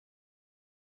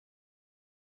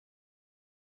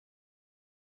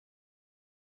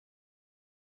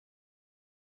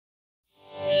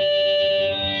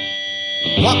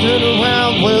walking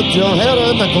around with your head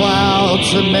in the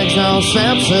clouds. It makes no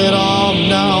sense at all,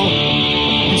 no.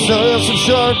 You say you're so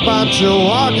short, but you're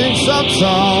walking so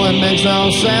tall. It makes no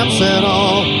sense at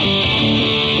all.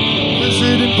 Is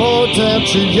it important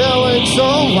you're yelling so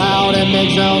loud? It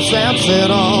makes no sense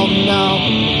at all, no.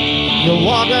 You're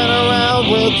walking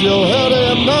around with your head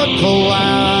in the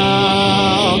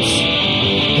clouds.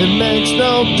 It makes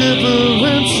no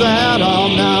difference at all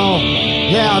now.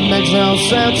 Yeah, it makes no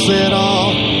sense at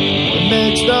all. It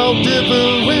makes no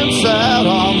difference at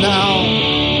all now.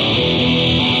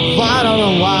 I don't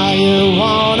know why you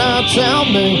wanna tell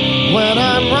me when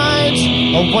I'm right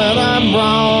or when I'm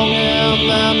wrong.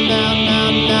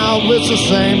 And now it's the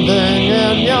same thing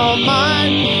in your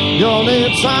mind. The only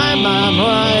time I'm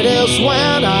right is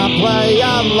when I play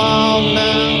along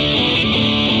now.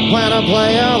 When I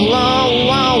play along,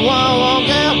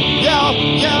 yeah,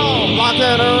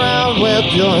 walking around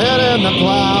with your head in the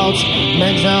clouds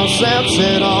makes no sense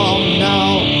at all,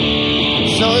 no.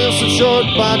 So you're so short,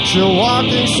 but you're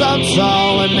walking so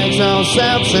tall, it makes no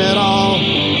sense at all.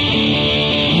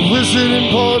 Is it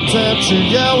important you're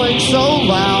yelling so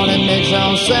loud? It makes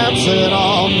no sense at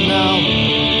all, no.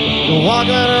 You're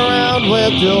walking around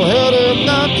with your head in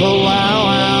the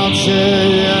clouds,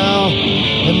 yeah.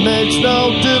 It makes no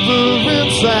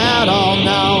difference at all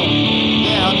now.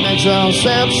 Yeah, it makes no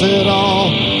sense at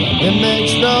all. It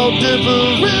makes no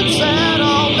difference at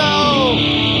all, no.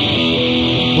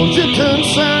 Well, you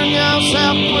concern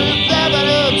yourself with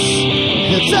evidence.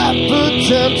 It's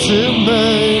evident to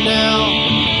me now.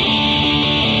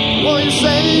 Well, you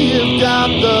say you've got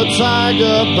the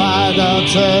tiger by the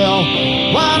tail.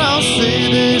 Why don't see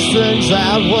these things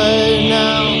that way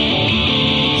now?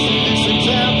 See these things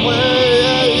that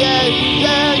way, yeah.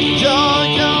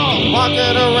 You're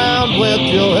walking around with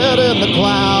your head in the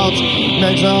clouds.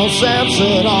 Makes no sense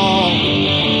at all.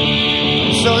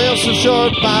 So you're so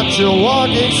short, but you're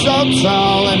walking so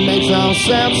tall. It makes no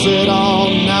sense at all,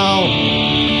 no.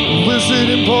 Is it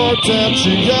important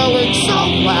you're yelling so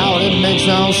loud? It makes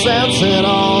no sense at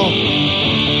all.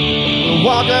 You're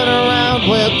walking around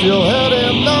with your head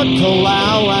in the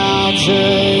clouds,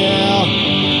 yeah.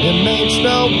 It makes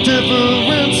no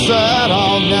difference at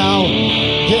all now.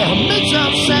 Yeah, it makes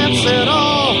no sense at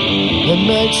all. It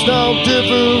makes no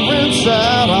difference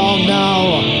at all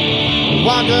now.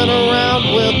 Walking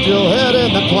around with your head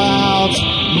in the clouds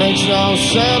makes no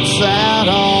sense at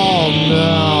all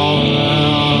now.